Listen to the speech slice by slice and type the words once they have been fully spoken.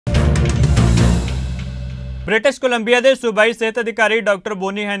British Columbia के सूबाई सेहत अधिकारी डॉक्टर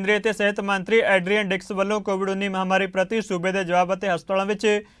बोनी हैनरी और सेहत मंत्री एड्रीयन डिक्स वालों कोविड-19 महामारी प्रति सूबे के जवाब और हस्पतालों में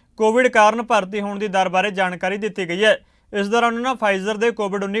कोविड कारण भर्ती होने की दर बारे जानकारी दी गई है। इस दौरान उन्होंने फाइजर के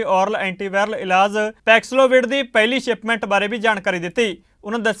कोविड-19 ओरल एंटीवायरल इलाज पैक्सलोविड की पहली शिपमेंट बारे भी जानकारी दी।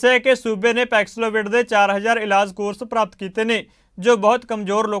 उन्होंने दस्सिया कि सूबे ने पैक्सलोविड के 4000 इलाज कोर्स प्राप्त किए हैं जो बहुत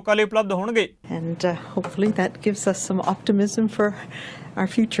कमजोर लोगों लिए उपलब्ध होंगे। And hopefully that gives us some optimism for our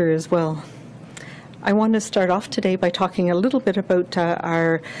future as well. I want to start off today by talking a little bit about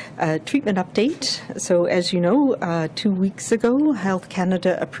our treatment update. So as you know, 2 weeks ago, Health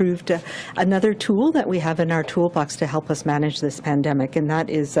Canada approved another tool that we have in our toolbox to help us manage this pandemic, and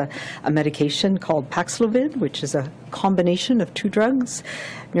that is a medication called Paxlovid, which is a combination of two drugs,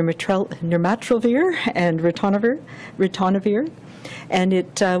 nirmatrelvir and ritonavir. And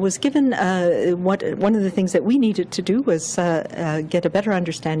it was given, one of the things that we needed to do was get a better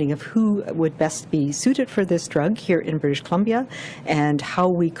understanding of who would best be suited for this drug here in British Columbia and how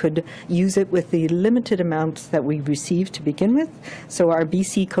we could use it with the limited amounts that we received to begin with. So our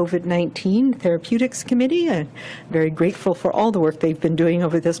BC COVID-19 Therapeutics Committee, I'm very grateful for all the work they've been doing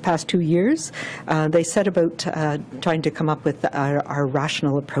over this past 2 years. They set about trying to come up with our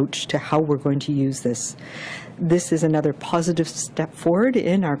rational approach to how we're going to use this. This is another positive step forward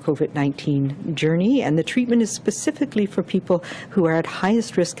in our COVID-19 journey, and the treatment is specifically for people who are at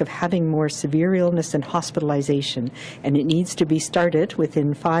highest risk of having more severe illness and hospitalization, and it needs to be started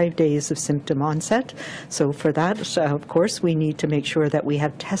within 5 days of symptom onset. So for that, of course, we need to make sure that we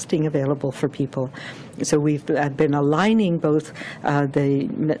have testing available for people. So we've been aligning both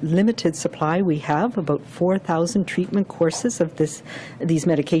the limited supply we have, about 4,000 treatment courses of these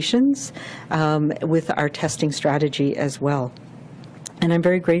medications, with our testing strategy as well. And I'm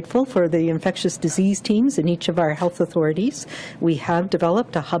very grateful for the infectious disease teams in each of our health authorities. We have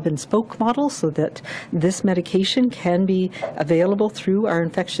developed a hub and spoke model so that this medication can be available through our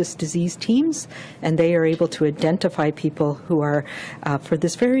infectious disease teams, and they are able to identify people who are, for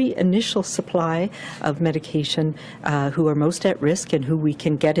this very initial supply of medication, who are most at risk and who we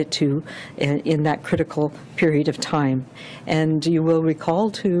can get it to in that critical period of time. And you will recall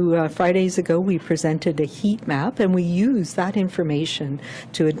 2 Fridays ago we presented a heat map, and we use that information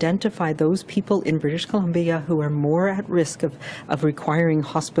to identify those people in British Columbia who are more at risk of requiring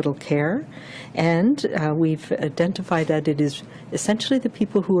hospital care. And we've identified that it is essentially the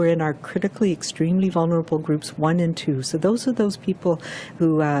people who are in our critically extremely vulnerable groups 1 and 2. So those are those people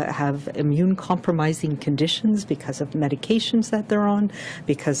who have immune compromising conditions because of medications that they're on,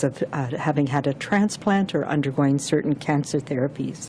 because of having had a transplant or undergoing certain cancer therapies.